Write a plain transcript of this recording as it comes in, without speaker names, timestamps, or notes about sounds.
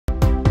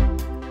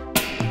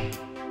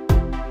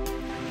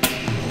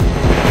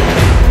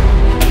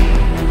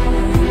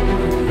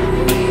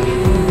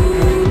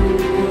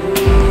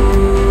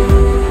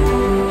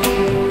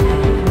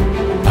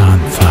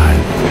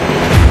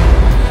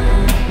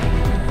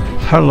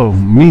Hello,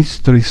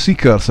 mystery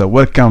seekers,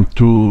 welcome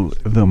to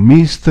the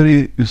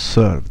Mystery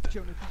Served.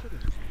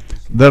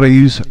 There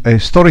is a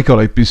historical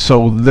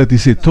episode that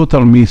is a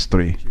total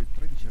mystery.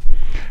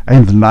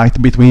 And the night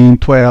between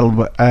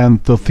 12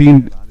 and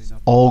 13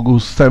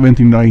 August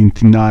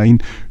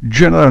 1799,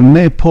 General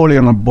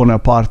Napoleon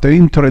Bonaparte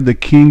entered the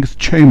king's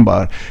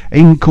chamber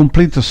in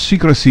complete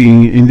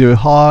secrecy in the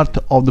heart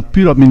of the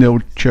Pyramid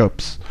of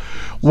Cheops,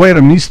 where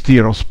a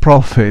mysterious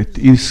prophet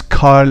in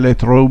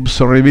scarlet robes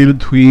revealed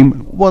to him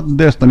what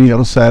destiny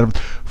reserved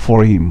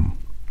for him.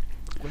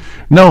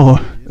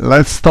 Now,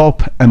 let's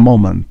stop a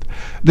moment.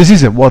 This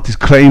is what is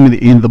claimed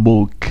in the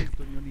book,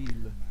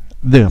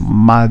 The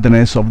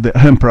Madness of the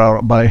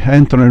Emperor by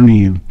Anthony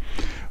O'Neill.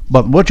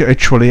 But what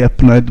actually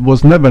happened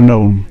was never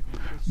known.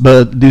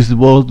 But this is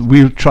what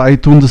we'll try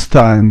to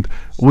understand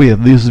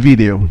with this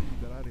video.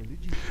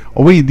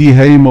 With the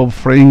aim of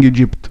freeing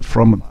Egypt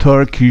from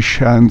Turkish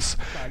hands,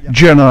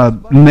 General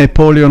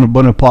Napoleon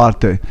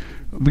Bonaparte,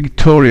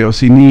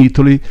 victorious in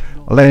Italy,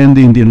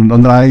 landed in the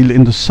Nile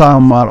in the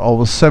summer of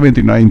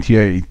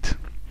 1798.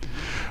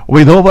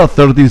 With over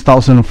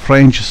 30,000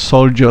 French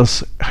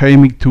soldiers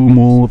aiming to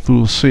move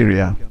to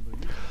Syria.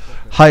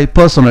 I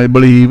personally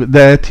believe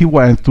that he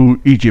went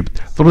to Egypt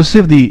to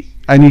receive the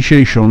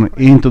initiation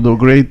into the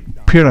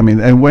Great Pyramid,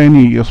 and when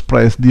he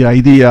expressed the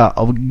idea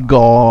of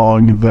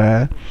going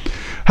there,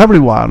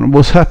 everyone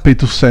was happy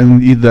to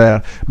send it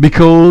there,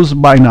 because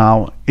by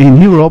now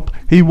in Europe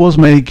he was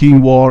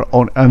making war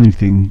on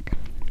anything.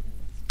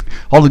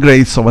 All the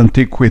greats of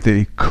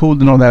antiquity could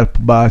not help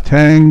but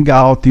hang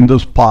out in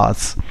those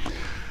parts.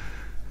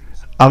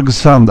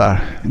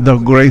 Alexander, the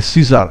great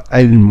Caesar,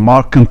 and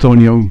Mark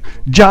Antonio,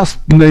 just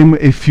to name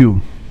a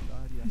few.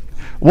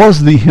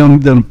 Was the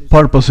hidden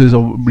purposes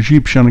of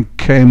Egyptian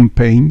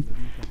campaign?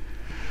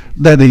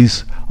 That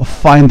is,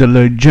 find the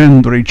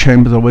legendary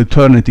chamber of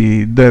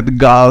eternity that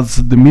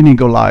guards the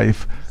meaning of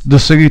life, the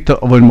secret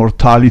of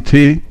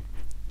immortality,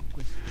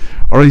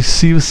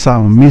 receive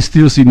some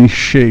mysterious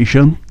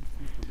initiation.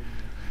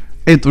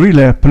 It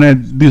really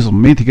happened, this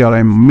mythical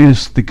and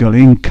mystical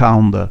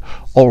encounter,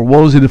 or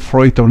was it the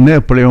fruit of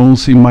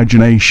Napoleon's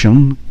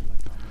imagination?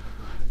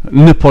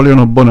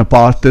 Napoleon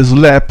Bonaparte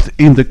slept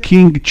in the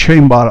king's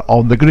chamber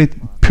of the Great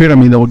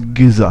Pyramid of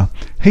Giza.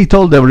 He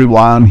told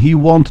everyone he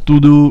wanted to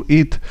do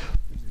it,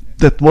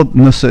 that was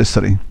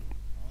necessary.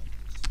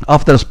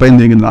 After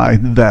spending a night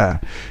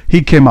there,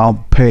 he came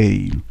out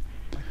pale.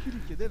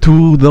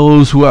 To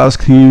those who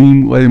asked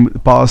him when he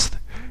passed,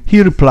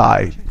 he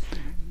replied,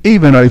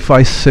 "Even if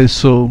I say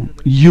so,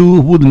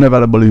 you would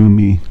never believe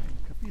me."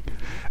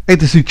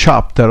 It is a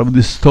chapter of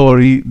the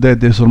story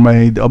that is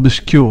made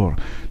obscure.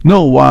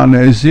 No one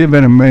has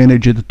even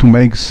managed to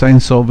make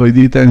sense of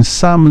it, and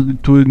some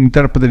to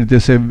interpret it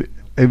as a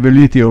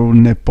ability of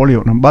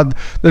Napoleon, but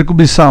there could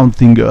be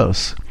something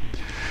else.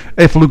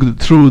 If looked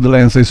through the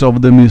lenses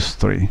of the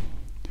mystery.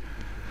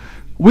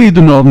 We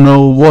do not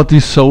know what he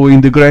saw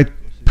in the Great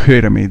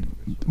Pyramid,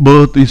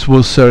 but it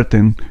was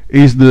certain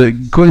is the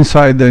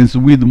coincidence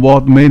with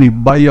what many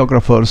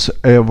biographers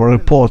have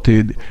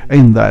reported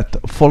in that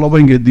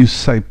following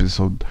this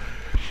episode,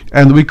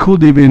 and we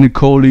could even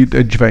call it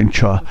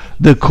adventure.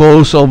 The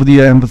course of the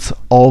events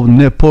of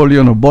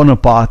Napoleon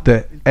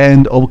Bonaparte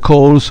and of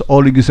course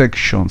all his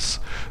actions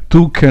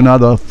took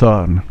another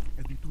turn.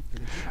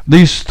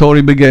 This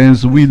story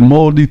begins with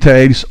more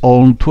details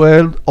on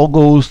 12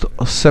 August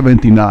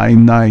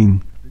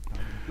 1799.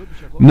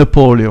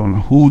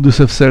 Napoleon, who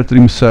disappeared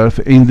himself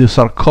in the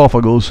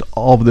sarcophagus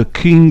of the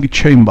King's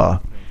Chamber,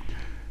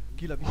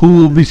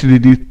 who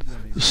visited it,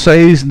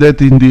 says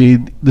that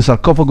indeed the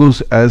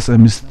sarcophagus has a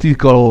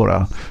mystical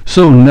aura,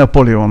 so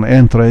Napoleon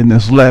entered and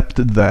slept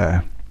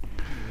there.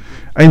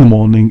 In the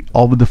morning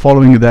of the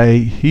following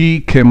day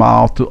he came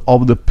out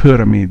of the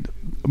pyramid,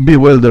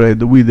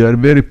 bewildered with a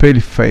very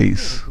pale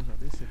face.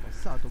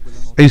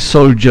 His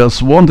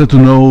soldiers wanted to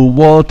know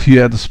what he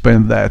had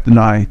spent that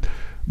night,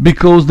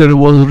 because there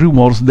was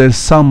rumors that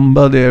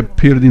somebody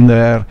appeared in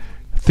there.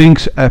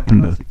 Things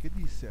happened.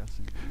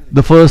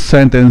 The first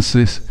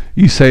sentences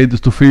he said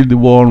to feel the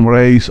warm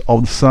rays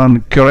of the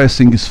sun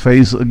caressing his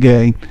face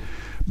again,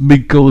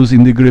 because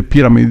in the Great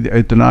Pyramid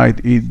at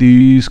night it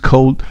is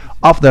cold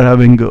after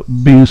having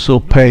been so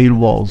pale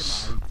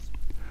was.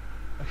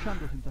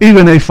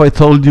 Even if I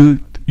told you,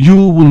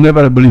 you would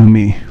never believe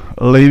me,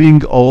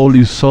 leaving all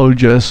his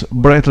soldiers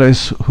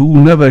breathless,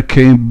 who never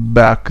came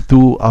back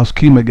to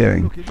ask him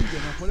again,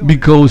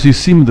 because he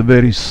seemed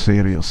very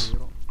serious.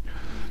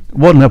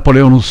 What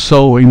Napoleon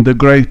saw in the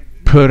Great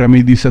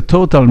Pyramid is a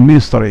total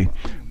mystery.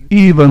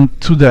 Even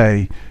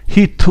today,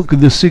 he took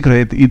the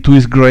secret into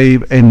his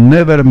grave and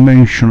never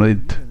mentioned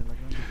it,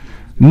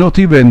 not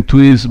even to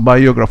his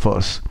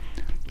biographers.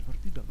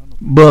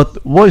 But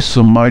why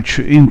so much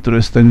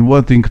interest in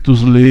wanting to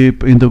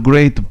sleep in the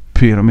Great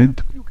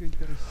Pyramid?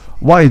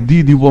 Why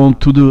did he want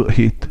to do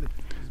it?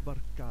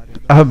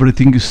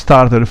 Everything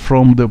started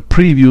from the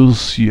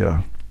previous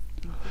year.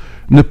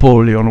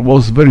 Napoleon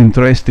was very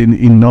interested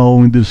in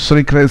knowing the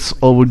secrets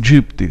of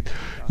Egypt.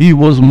 He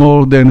was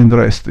more than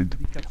interested,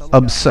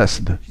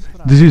 obsessed.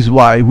 This is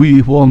why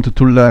we wanted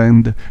to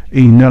land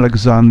in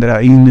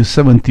Alexandria in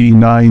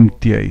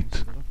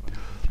 1798.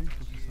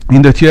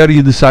 In that year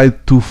he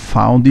decided to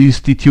found the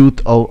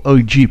Institute of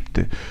Egypt,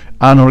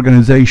 an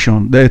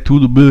organization that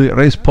would be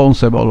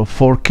responsible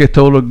for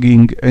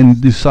cataloging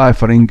and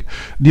deciphering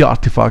the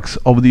artifacts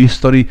of the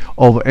history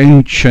of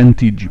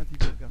ancient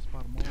Egypt.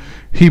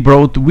 He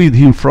brought with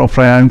him from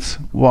France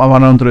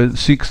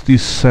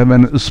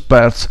 167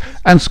 experts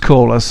and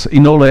scholars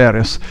in all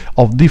areas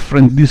of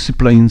different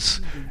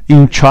disciplines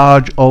in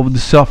charge of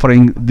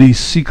deciphering the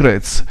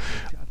secrets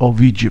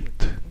of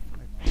Egypt.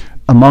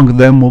 Among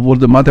them were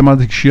the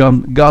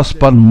mathematician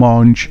Gaspard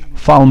Monge,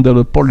 founder of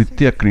the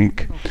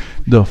Polytechnic,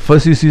 the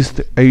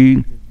physicist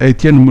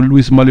Etienne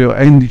Louis Malliot,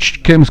 and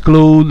chemist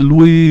Claude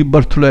Louis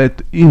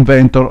Berthollet,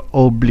 inventor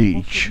of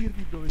bleach.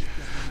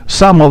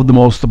 Some of the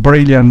most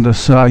brilliant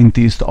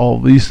scientists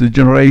of this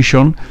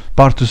generation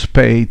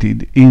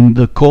participated in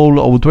the call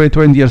of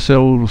 20 years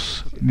old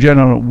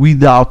general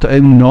without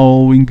even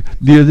knowing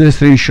the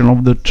destination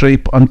of the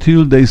trip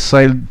until they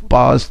sailed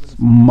past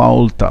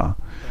Malta.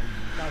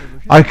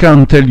 I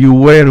can't tell you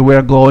where we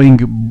are going,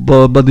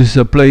 but this is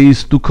a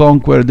place to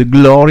conquer the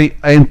glory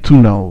and to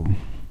know.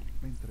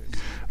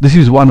 This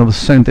is one of the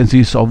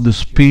sentences of the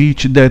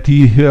speech that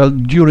he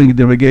held during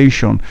the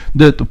navigation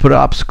that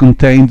perhaps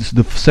contains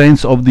the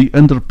sense of the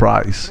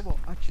enterprise.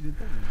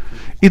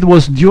 It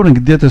was during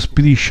that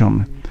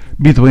expedition,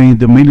 between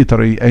the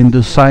military and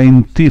the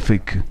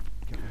scientific,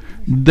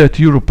 that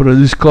Europe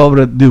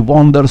discovered the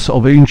wonders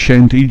of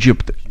ancient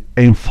Egypt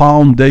and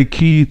found the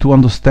key to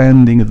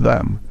understanding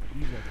them.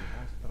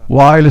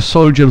 While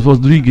soldiers was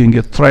digging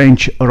a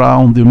trench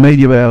around the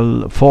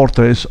medieval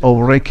fortress of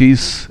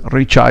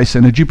Rekis,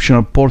 an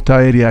Egyptian port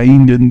area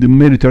in the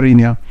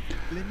Mediterranean,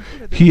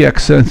 he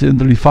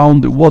accidentally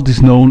found what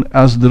is known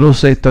as the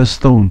Rosetta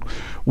Stone,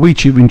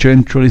 which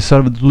eventually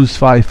served to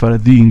decipher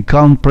the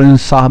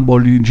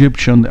incomprehensible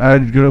Egyptian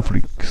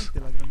hieroglyphics.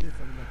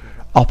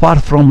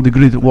 Apart from the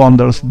great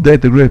wonders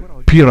that the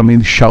Great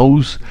Pyramid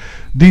shows,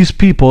 these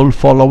people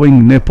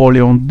following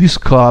Napoleon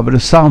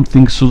discovered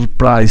something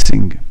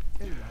surprising.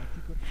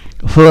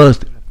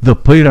 First, the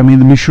pyramid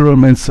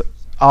measurements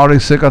are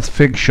exact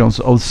fictions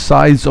of the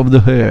size of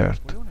the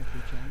earth.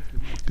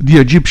 The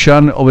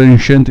Egyptians of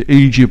ancient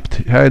Egypt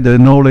had a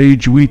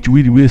knowledge with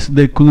which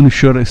they could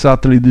measure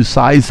exactly the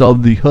size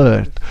of the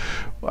earth,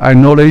 a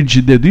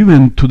knowledge that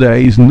even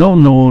today is not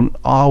known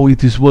how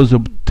it was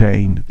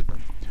obtained.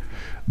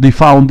 They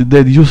found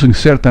that using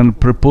certain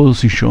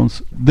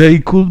prepositions, they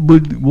could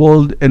build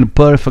world and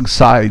perfect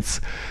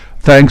sites,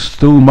 thanks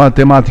to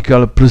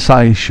mathematical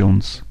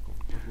precisions.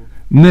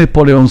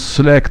 Napoleon's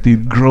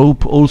selected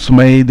group also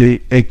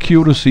made a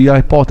curious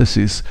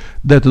hypothesis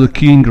that the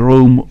King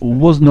Rome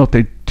was not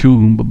a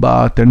tomb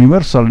but a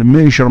universal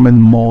measurement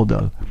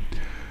model,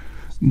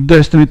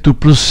 destined to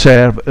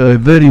preserve a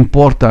very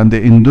important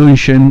and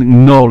ancient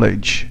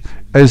knowledge,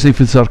 as if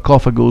the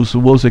sarcophagus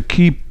was a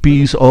key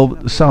piece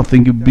of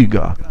something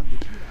bigger.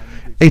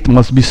 It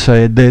must be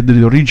said that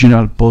the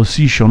original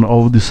position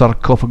of the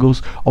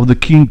sarcophagus of the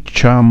King's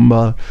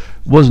chamber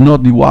was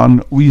not the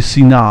one we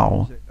see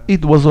now.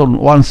 It was on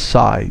one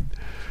side.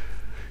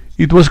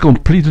 It was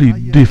completely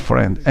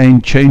different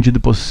and changed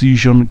the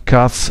position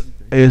cuts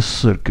a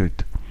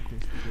circuit.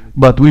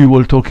 But we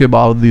will talk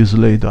about this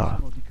later.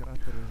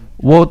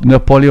 What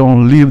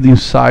Napoleon lived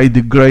inside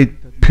the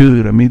Great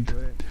Pyramid,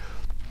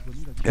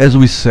 as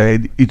we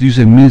said, it is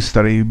a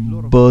mystery,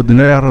 but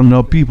there are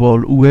no people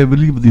who have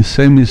lived the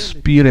same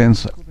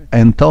experience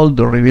and told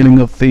the revealing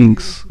of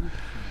things.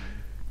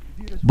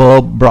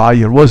 Bob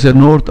Breyer was a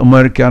North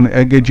American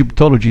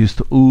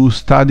Egyptologist who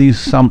studied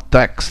some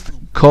text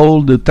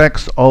called the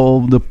Text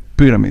of the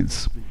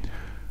Pyramids.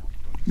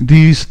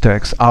 These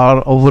texts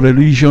are of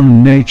religious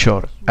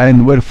nature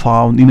and were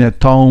found in a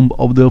tomb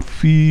of the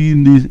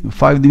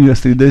 5th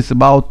dynasty that's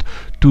about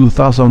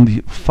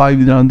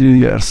 2,500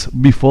 years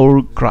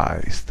before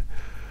Christ.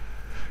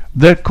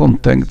 Their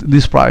content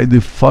describes the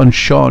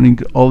functioning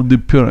of the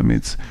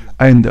pyramids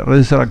and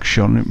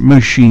resurrection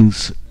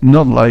machines,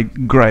 not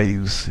like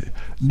graves,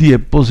 the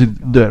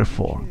opposite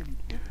therefore.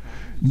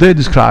 They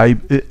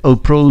describe a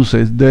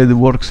process that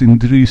works in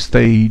 3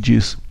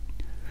 stages.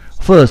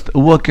 First,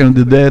 awaken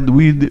the dead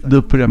with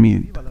the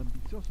pyramid.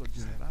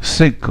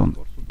 Second,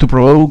 to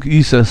provoke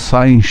his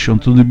ascension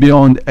to the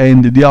beyond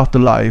and the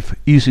afterlife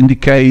is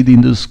indicated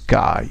in the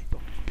sky.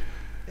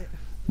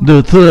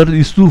 The third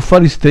is to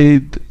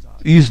facilitate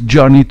his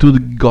journey to the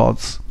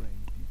gods.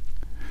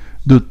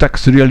 The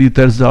text really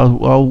tells us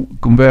how to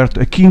convert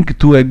a king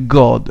to a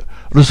god,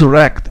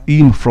 resurrect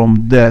him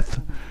from death,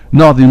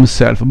 not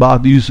himself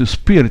but his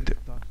spirit,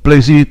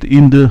 place it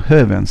in the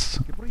heavens,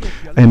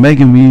 and make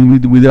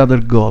him with other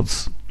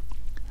gods.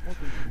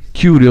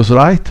 Curious,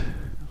 right?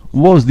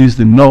 Was this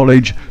the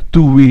knowledge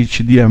to which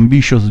the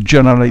ambitious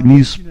general in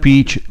his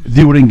speech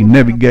during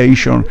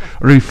navigation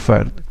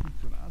referred?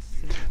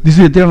 This is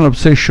the eternal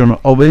obsession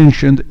of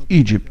ancient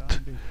Egypt,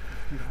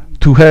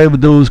 to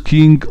have those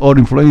king or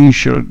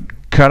influential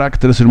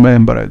characters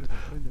remembered,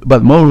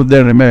 but more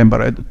than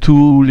remembered,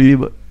 to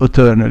live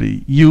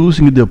eternally,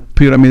 using the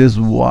pyramid as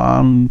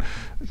one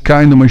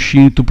kind of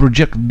machine to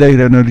project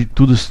their energy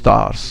to the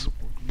stars.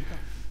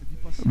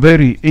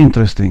 Very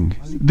interesting.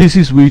 This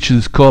is which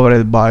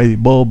discovered by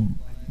Bob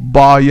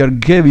Bayer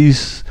gave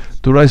us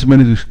to raise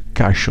many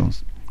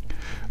discussions.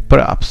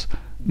 Perhaps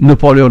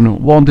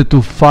Napoleon wanted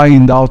to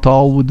find out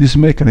how this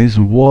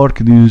mechanism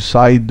worked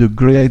inside the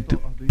Great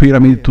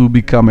Pyramid to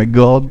become a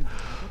god.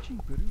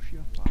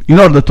 In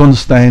order to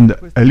understand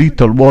a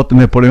little what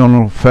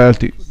Napoleon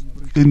felt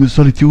in the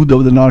solitude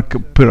of the dark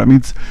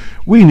pyramids,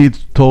 we need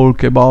to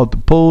talk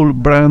about Paul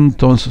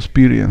Branton's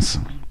experience.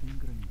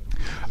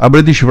 A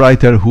British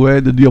writer who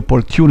had the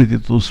opportunity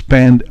to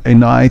spend a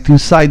night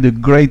inside the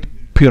Great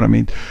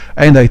Pyramid,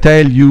 and I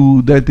tell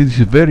you that it is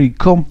very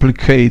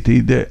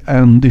complicated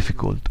and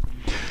difficult.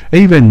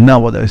 Even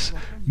nowadays,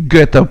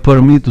 get a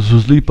permit to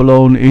sleep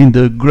alone in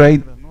the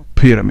Great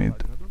Pyramid.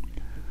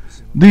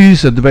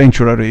 This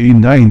adventurer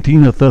in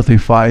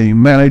 1935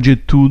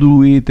 managed to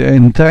do it,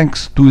 and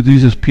thanks to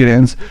this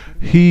experience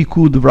he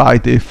could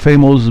write a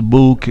famous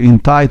book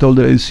entitled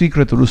A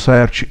Secret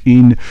Research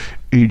in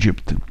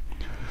Egypt.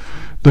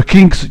 The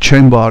king's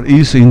chamber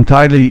is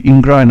entirely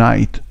in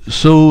granite,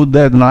 so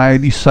that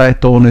night he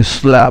sat on a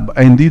slab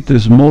and lit a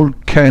small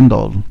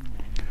candle.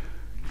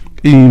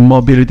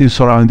 Immobility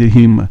surrounded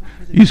him.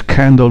 His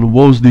candle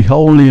was the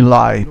only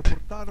light.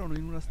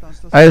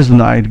 As the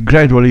night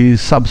gradually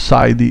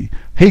subsided,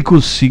 he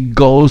could see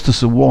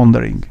ghosts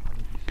wandering.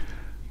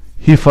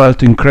 He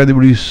felt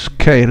incredibly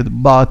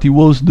scared, but he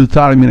was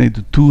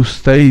determined to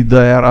stay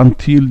there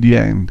until the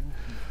end.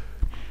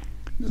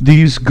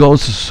 These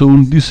ghosts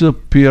soon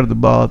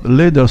disappeared, but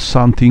later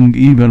something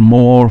even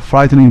more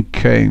frightening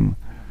came.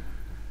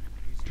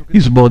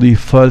 His body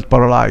felt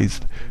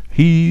paralyzed.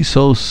 He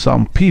saw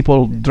some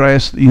people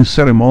dressed in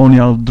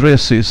ceremonial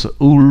dresses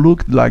who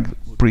looked like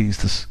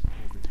priests.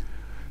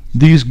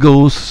 These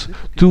ghosts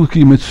took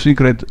him to a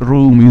secret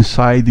room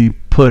inside the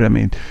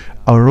pyramid,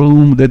 a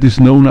room that is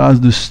known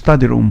as the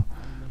study room.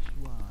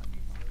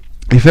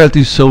 He felt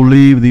his soul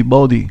leave the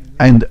body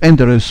and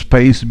enter a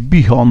space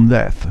beyond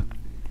death.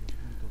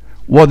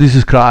 What is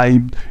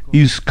described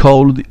is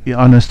called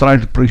an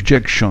astral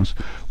projection,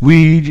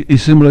 which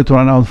is similar to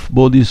an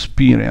out-of-body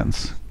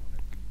experience.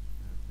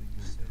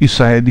 He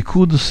said he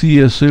could see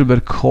a silver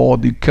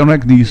cord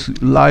connect his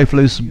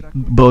lifeless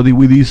body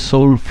with his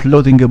soul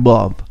floating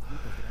above.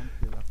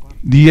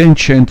 The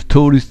ancient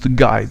tourist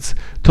guides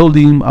told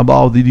him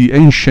about the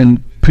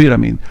ancient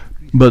pyramid,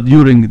 but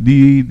during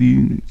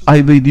the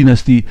IV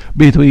dynasty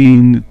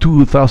between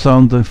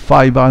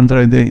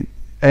 2500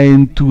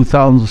 and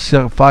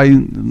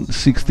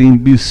 2016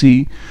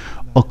 BC,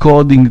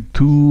 according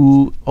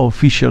to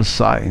official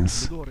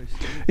science.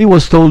 He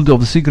was told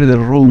of secret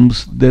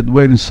rooms that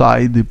were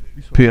inside the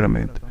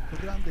pyramid.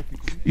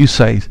 He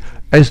says,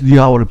 as the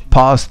hour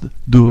passed,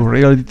 the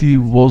reality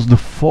was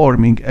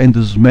deforming and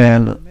the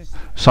smell,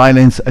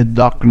 silence and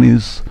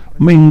darkness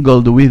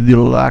mingled with the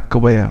lack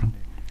of air.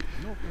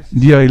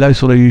 The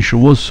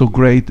isolation was so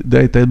great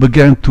that I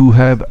began to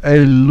have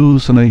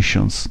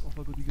hallucinations.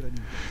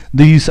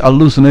 These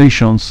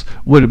hallucinations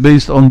were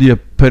based on the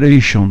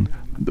apparition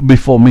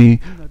before me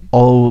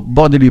of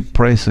bodily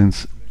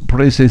presences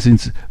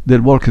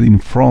that worked in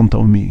front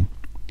of me.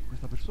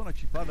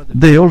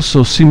 They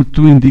also seemed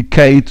to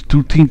indicate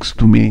two things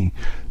to me.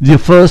 The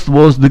first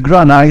was the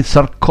granite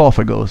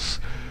sarcophagus,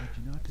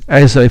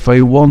 as if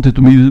I wanted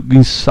to be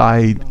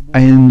inside,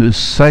 and the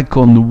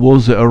second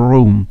was a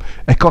room,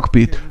 a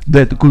cockpit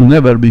that could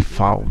never be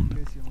found.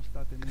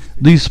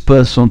 This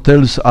person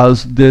tells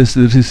us there's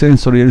a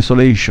sensory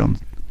isolation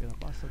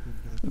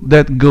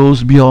that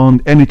goes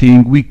beyond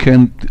anything we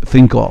can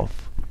think of.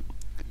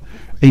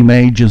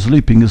 Imagine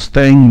sleeping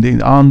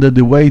standing under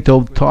the weight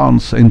of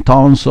tons and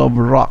tons of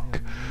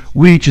rock,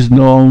 which is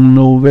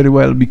known very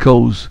well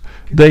because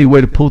they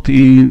were put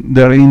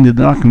there in the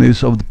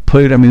darkness of the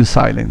pyramid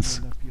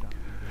silence.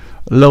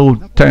 Low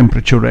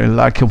temperature and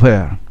lack of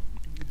air.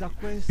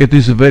 It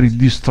is a very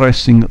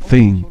distressing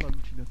thing.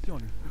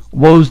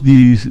 Was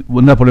this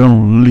what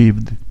Napoleon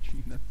lived?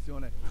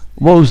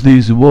 Was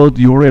this what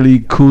you really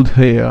could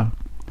hear?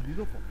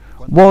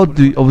 What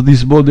of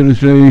this body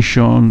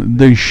restoration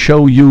they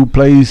show you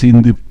place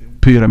in the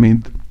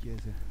pyramid?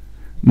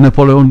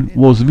 Napoleon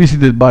was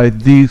visited by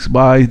this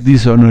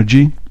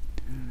energy,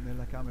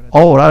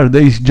 or are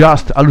they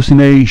just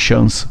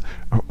hallucinations,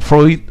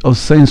 fruit of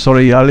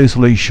sensory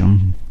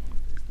isolation?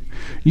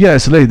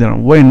 Yes, later,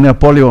 when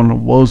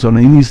Napoleon was in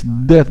his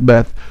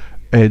deathbed,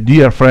 a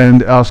dear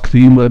friend asked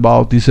him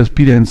about his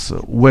experience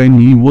when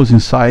he was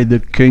inside the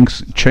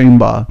king's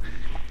chamber.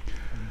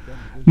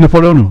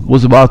 Napoleon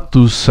was about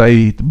to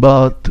say it,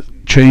 but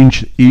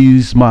changed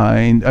his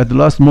mind at the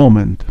last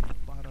moment.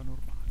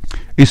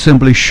 He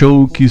simply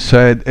shook his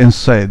head and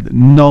said,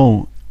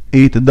 "No,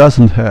 it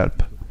doesn't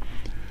help.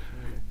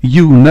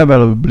 You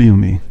never believe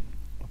me.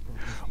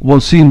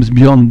 What seems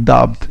beyond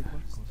doubt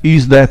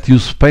is that you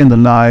spent the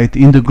night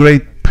in the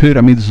Great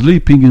Pyramid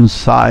sleeping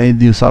inside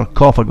the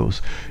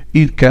sarcophagus.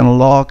 it can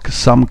unlock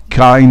some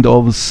kind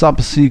of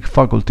psychic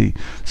faculty,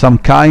 some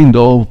kind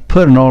of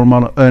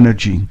paranormal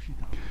energy.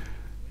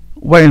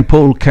 When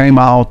Paul came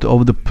out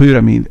of the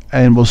pyramid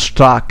and was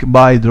struck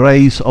by the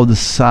rays of the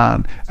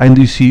sun and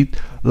you see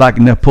it, like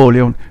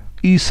Napoleon,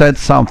 he said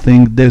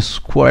something that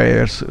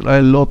squares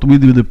a lot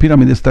with the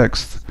pyramid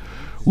text,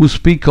 who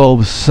speak of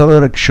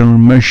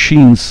resurrection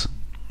machines,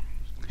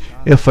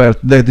 effort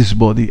that his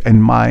body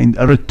and mind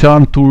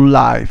return to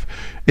life.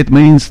 It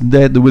means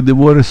that they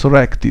were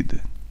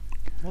resurrected.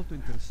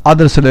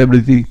 Other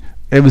celebrities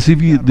have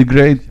visited the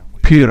Great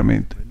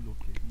Pyramid.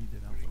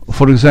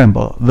 For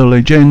example, the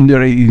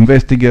legendary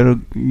investigator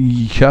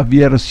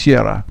Javier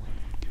Sierra.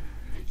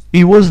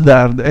 He was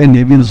there and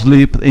even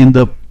slept in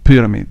the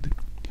pyramid.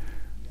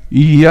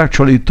 He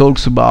actually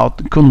talks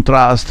about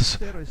contrasts,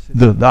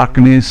 the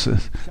darkness,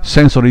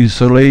 sensory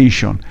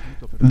isolation,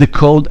 the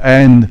cold,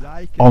 and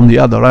on the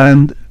other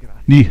hand,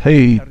 the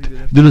hate,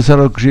 the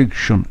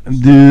resurrection,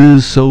 the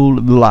soul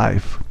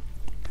life.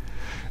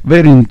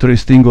 Very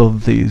interesting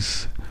of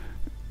this.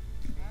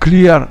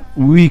 Clear,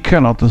 we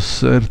cannot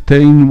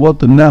ascertain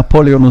what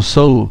Napoleon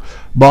saw,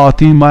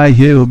 but it might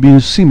have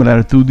been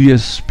similar to the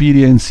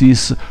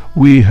experiences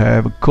we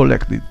have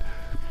collected.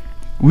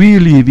 We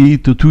leave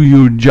it to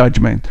your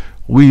judgment.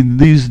 With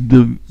this,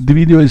 the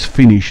video is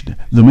finished,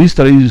 the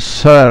mystery is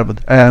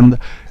served, and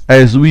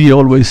as we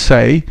always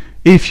say,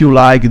 if you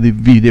like the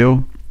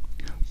video,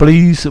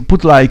 please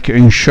put like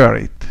and share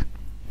it.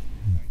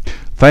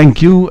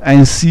 Thank you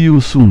and see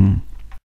you soon.